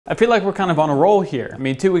I feel like we're kind of on a roll here. I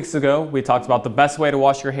mean, 2 weeks ago, we talked about the best way to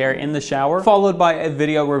wash your hair in the shower, followed by a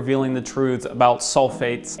video revealing the truths about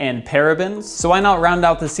sulfates and parabens. So why not round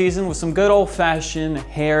out the season with some good old-fashioned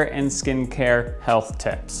hair and skincare health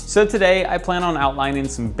tips? So today, I plan on outlining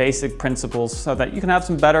some basic principles so that you can have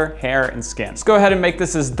some better hair and skin. Let's go ahead and make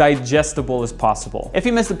this as digestible as possible. If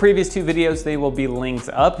you missed the previous 2 videos, they will be linked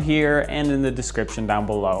up here and in the description down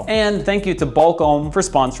below. And thank you to BluMaan for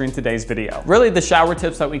sponsoring today's video. Really, the shower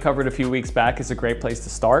tips that we covered a few weeks back is a great place to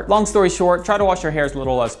start. Long story short, try to wash your hair as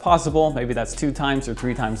little as possible. Maybe that's 2 times or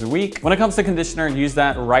 3 times a week. When it comes to conditioner, use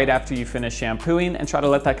that right after you finish shampooing and try to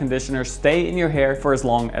let that conditioner stay in your hair for as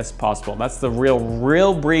long as possible. That's the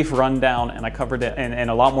real brief rundown, and I covered it in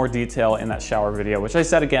a lot more detail in that shower video, which I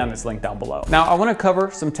said again is linked down below. Now, I want to cover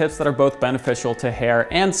some tips that are both beneficial to hair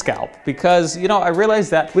and scalp because, you know, I realize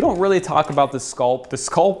that we don't really talk about the scalp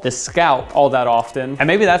all that often. And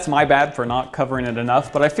maybe that's my bad for not covering it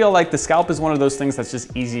enough, but I feel like the scalp is one of those things that's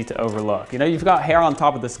just easy to overlook. You know, you've got hair on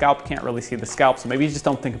top of the scalp, you can't really see the scalp, so maybe you just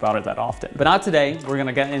don't think about it that often. But not today, we're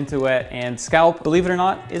gonna get into it, and scalp, believe it or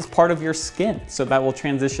not, is part of your skin. So that will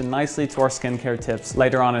transition nicely to our skincare tips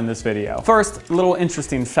later on in this video. First, a little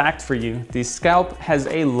interesting fact for you. The scalp has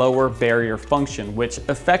a lower barrier function, which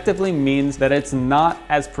effectively means that it's not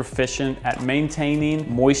as proficient at maintaining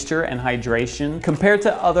moisture and hydration compared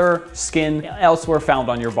to other skin elsewhere found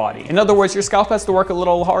on your body. In other words, your scalp has to work a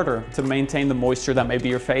little harder to maintain the moisture that maybe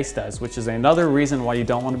your face does, which is another reason why you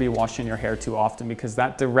don't want to be washing your hair too often, because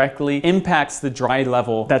that directly impacts the dry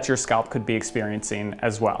level that your scalp could be experiencing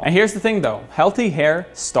as well. And here's the thing though, healthy hair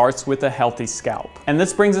starts with a healthy scalp. And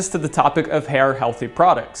this brings us to the topic of hair healthy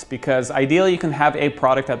products, because ideally you can have a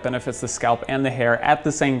product that benefits the scalp and the hair at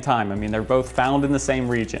the same time. I mean, they're both found in the same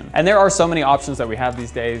region. And there are so many options that we have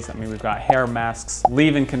these days. I mean, we've got hair masks,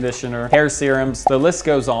 leave-in conditioner, hair serums, the list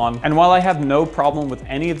goes on. And while I have no problem with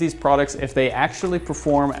any of these products if they actually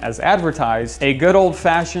perform as advertised, a good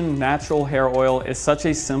old-fashioned natural hair oil is such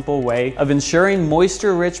a simple way of ensuring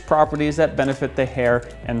moisture-rich properties that benefit the hair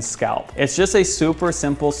and scalp. It's just a super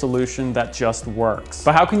simple solution that just works.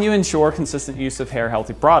 But how can you ensure consistent use of hair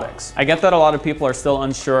healthy products? I get that a lot of people are still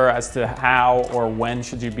unsure as to how or when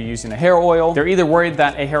should you be using a hair oil. They're either worried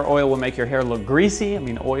that a hair oil will make your hair look greasy. I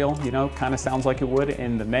mean, oil, you know, kind of sounds like it would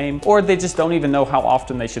in the name, or they just don't even know how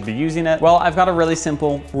often they should be using it. Well, I've got a really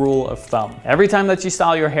simple rule of thumb. Every time that you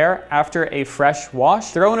style your hair after a fresh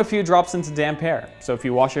wash, throw in a few drops into damp hair. So if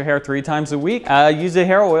you wash your hair 3 times a week, use a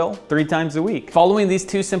hair oil 3 times a week. Following these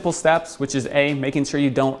 2 simple steps, which is A, making sure you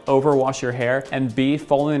don't overwash your hair, and B,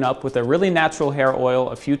 following up with a really natural hair oil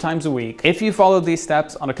a few times a week. If you follow these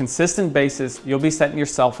steps on a consistent basis, you'll be setting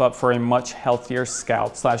yourself up for a much healthier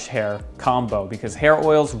scalp/hair combo, because hair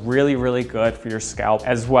oil is really good for your scalp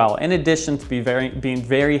as well, in addition to being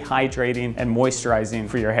very hydrating and moisturizing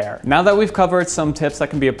for your hair. Now that we've covered some tips that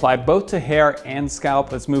can be applied both to hair and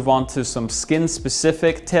scalp, let's move on to some skin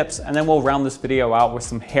specific tips, and then we'll round this video out with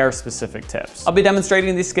some hair specific tips. I'll be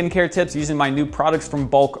demonstrating these skincare tips using my new products from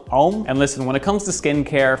BluMaan. And listen, when it comes to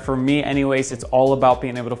skincare, for me anyways, it's all about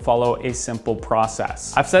being able to follow a simple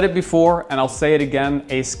process. I've said it before and I'll say it again,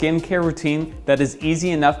 a skincare routine that is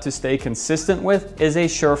easy enough to stay consistent with is a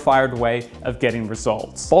surefire way of getting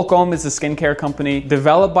results. BluMaan is a skincare company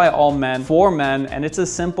developed by all men for men, and it's a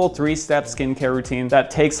simple 3-step skincare routine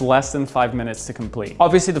that takes less than 5 minutes to complete.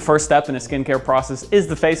 Obviously, the first step in a skincare process is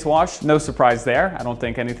the face wash. No surprise there. I don't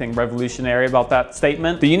think anything revolutionary about that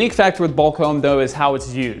statement. The unique factor with BluMaan though is how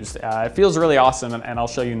it's used. It feels really awesome, and I'll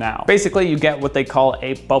show you now. Basically, you get what they call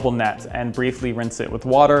a bubble net and briefly rinse it with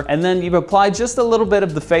water, and then you apply just a little bit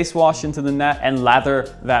of the face wash into the net and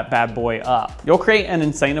lather that bad boy up. You'll create an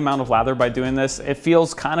insane amount of lather by doing this. It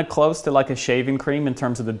feels kind of close to like a shaving cream in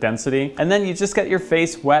terms of the density, and then you just get your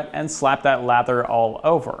face wet and slap that lather all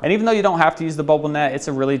over. And even though you don't have to use the bubble net, it's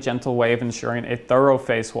a really gentle way of ensuring a thorough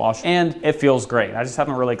face wash, and it feels great. I just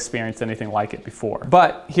haven't really experienced anything like it before.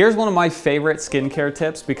 But here's one of my favorite skincare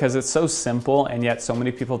tips because it's so simple and yet so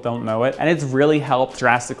many people don't know it, and it's really helped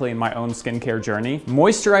drastically in my own skincare journey.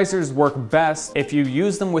 Moisturizers work best if you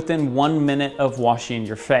use them within 1 minute of washing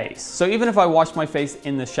your face. So even if I wash my face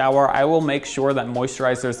in the shower, I will make sure that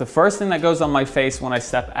moisturizer is the first thing that goes on my face when I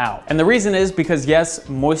step out. And the reason is because yes,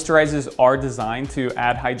 moisturizers are designed to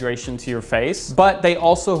add hydration to your face, but they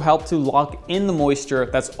also help to lock in the moisture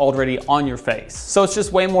that's already on your face. So it's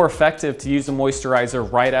just way more effective to use a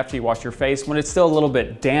moisturizer right after you wash your face when it's still a little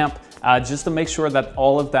bit damp just to make sure that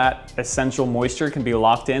all of that essential moisture can be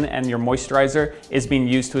locked in and your moisturizer is being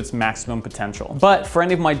used to its maximum potential. But for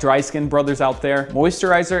any of my dry skin brothers out there,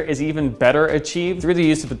 moisturizer is even better achieved through the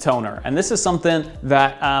use of a toner. And this is something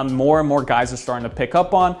that more and more guys are starting to pick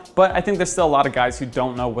up on, but I think there's still a lot of guys who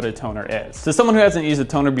don't know what a toner is. To someone who hasn't used a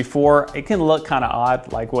toner before, it can look kind of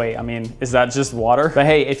odd, like, wait, I mean, is that just water? But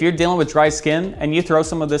hey, if you're dealing with dry skin and you throw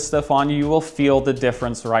some of this stuff on, you will feel the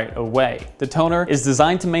difference right away. The toner is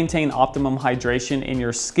designed to maintain optimum hydration in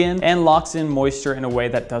your skin and locks in moisture in a way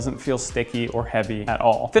that doesn't feel sticky or heavy at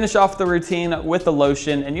all. Finish off the routine with the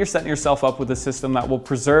lotion and you're setting yourself up with a system that will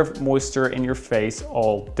preserve moisture in your face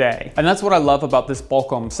all day. And that's what I love about this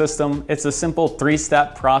BluMaan system. It's a simple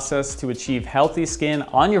 3-step process to achieve healthy skin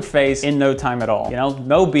on your face in no time at all. You know,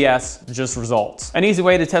 no BS, just results. An easy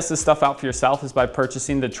way to test this stuff out for yourself is by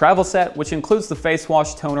purchasing the travel set, which includes the face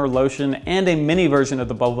wash, toner, lotion, and a mini version of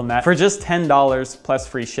the bubble net for just $10 plus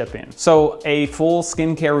free shipping. So a full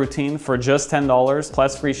skincare routine for just $10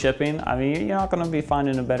 plus free shipping. I mean, you're not gonna be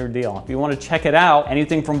finding a better deal. If you wanna check it out,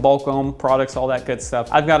 anything from BluMaan products, all that good stuff,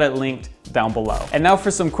 I've got it linked down below. And now for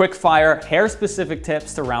some quick fire hair specific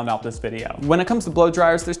tips to round out this video. When it comes to blow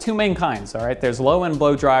dryers, there's two main kinds, all right? There's low end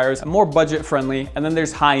blow dryers, more budget friendly, and then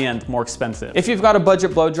there's high end, more expensive. If you've got a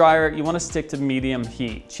budget blow dryer, you wanna stick to medium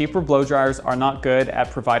heat. Cheaper blow dryers are not good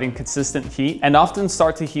at providing consistent heat and often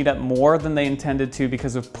start to heat up more than they intended to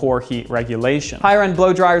because of poor heat regulation. Higher end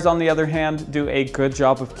blow dryers, on the other hand, do a good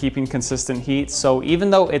job of keeping consistent heat. So even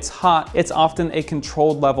though it's hot, it's often a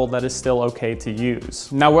controlled level that is still okay to use.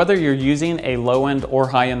 Now, whether you're using a low-end or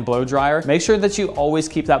high-end blow dryer, make sure that you always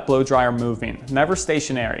keep that blow dryer moving, never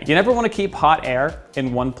stationary. You never want to keep hot air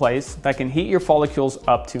in one place that can heat your follicles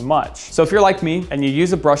up too much. So if you're like me and you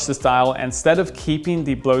use a brush to style, instead of keeping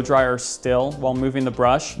the blow dryer still while moving the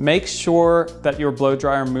brush, make sure that your blow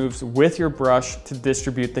dryer moves with your brush to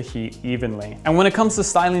distribute the heat evenly. And when it comes to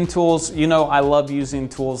styling tools, you know I love using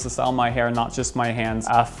tools to style my hair, not just my hands.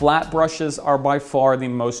 Flat brushes are by far the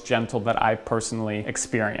most gentle that I've personally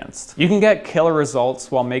experienced. You can get killer results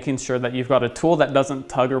while making sure that you've got a tool that doesn't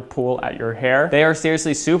tug or pull at your hair. They are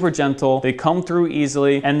seriously super gentle, they come through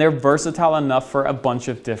easily, and they're versatile enough for a bunch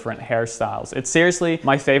of different hairstyles. It's seriously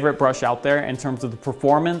my favorite brush out there in terms of the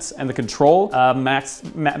performance and the control,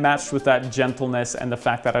 matched with that gentleness and the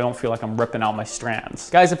fact that I don't feel like I'm ripping out my strands.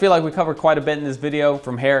 Guys, I feel like we covered quite a bit in this video,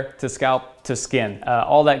 from hair to scalp to skin,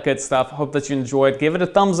 all that good stuff. Hope that you enjoyed. Give it a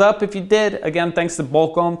thumbs up if you did. Again, thanks to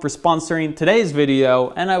BluMaan for sponsoring today's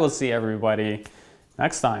video, and I will see everybody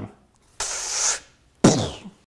next time.